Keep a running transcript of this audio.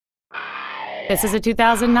This is a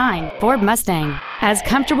 2009 Ford Mustang, as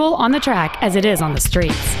comfortable on the track as it is on the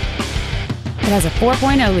streets. It has a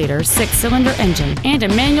 4.0-liter 6-cylinder engine and a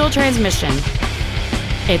manual transmission.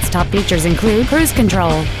 Its top features include cruise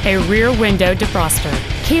control, a rear window defroster,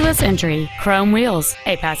 keyless entry, chrome wheels,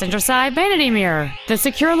 a passenger side vanity mirror, the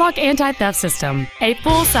secure lock anti-theft system, a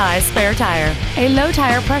full-size spare tire, a low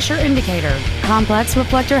tire pressure indicator, complex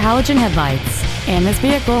reflector halogen headlights, and this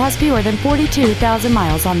vehicle has fewer than 42,000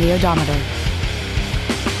 miles on the odometer.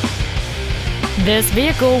 This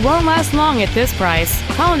vehicle won't last long at this price.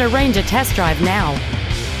 Call and arrange a test drive now.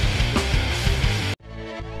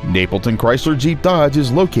 Napleton Chrysler Jeep Dodge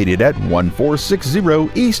is located at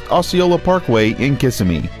 1460 East Osceola Parkway in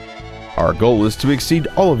Kissimmee. Our goal is to exceed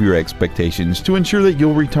all of your expectations to ensure that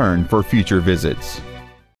you'll return for future visits.